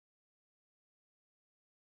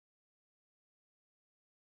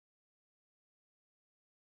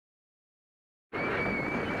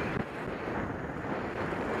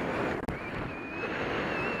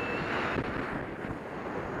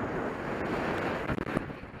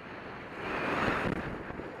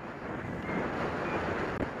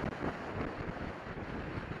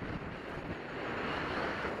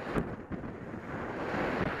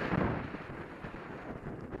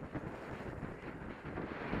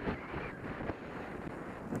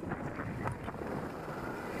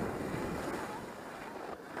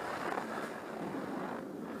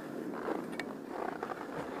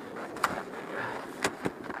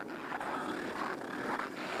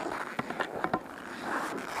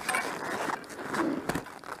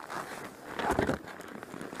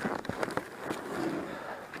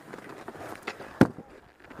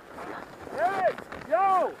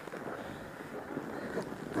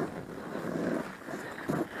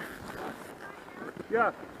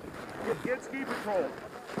Yeah. Get ski patrol.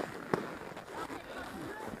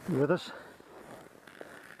 You with us?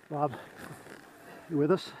 Bob, you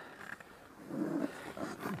with us?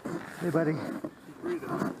 Hey, buddy. He's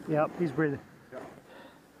breathing. Yep, he's breathing. Yep.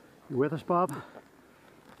 You with us, Bob?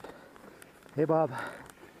 Hey, Bob.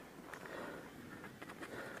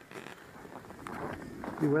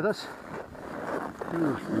 You with us?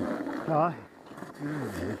 Huh?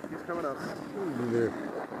 He's coming up.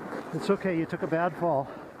 It's okay, you took a bad fall.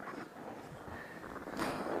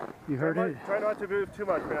 You hurt it? Try not to move too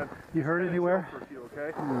much, man. You hurt anywhere? For a few,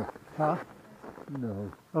 okay? No. Huh?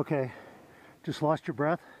 No. Okay. Just lost your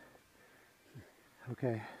breath?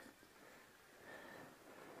 Okay.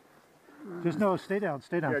 Just no, stay down,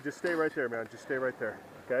 stay down. Yeah, just stay right there, man. Just stay right there,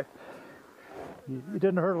 okay? You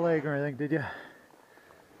didn't hurt a leg or anything, did you?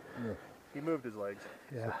 No. He moved his legs.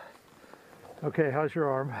 Yeah. Okay, how's your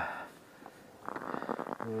arm?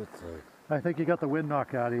 It's I think you got the wind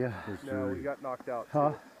knocked out of you. No, he got knocked out.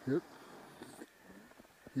 Huh? Yep.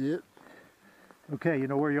 Yep. Okay, you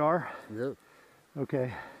know where you are? Yep.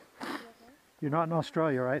 Okay. You're not in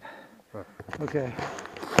Australia, right? Huh. Okay.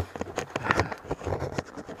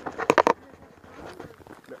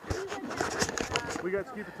 We got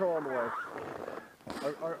ski patrol on the way.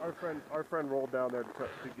 Our friend rolled down there to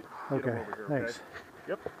get Okay, him over here. thanks. Okay?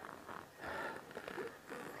 Yep.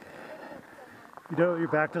 You know your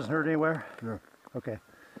back doesn't hurt anywhere? No. Okay.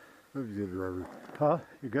 I'm good, Robert. Huh?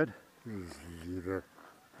 You good? Yeah.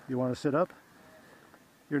 You want to sit up?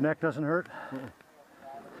 Your neck doesn't hurt?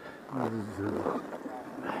 I didn't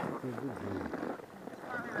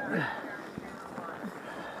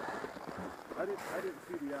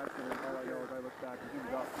see the accident. All I know is I looked back and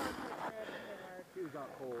he was out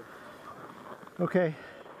cold. Okay.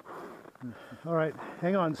 All right.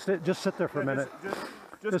 Hang on. Just sit there for a minute.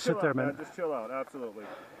 Just sit chill there out, a minute. man. Just chill out. Absolutely.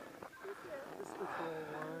 This is patrol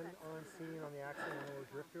 1 on scene on the accident on the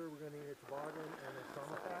drifter. We're going to need a toboggan and a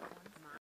trauma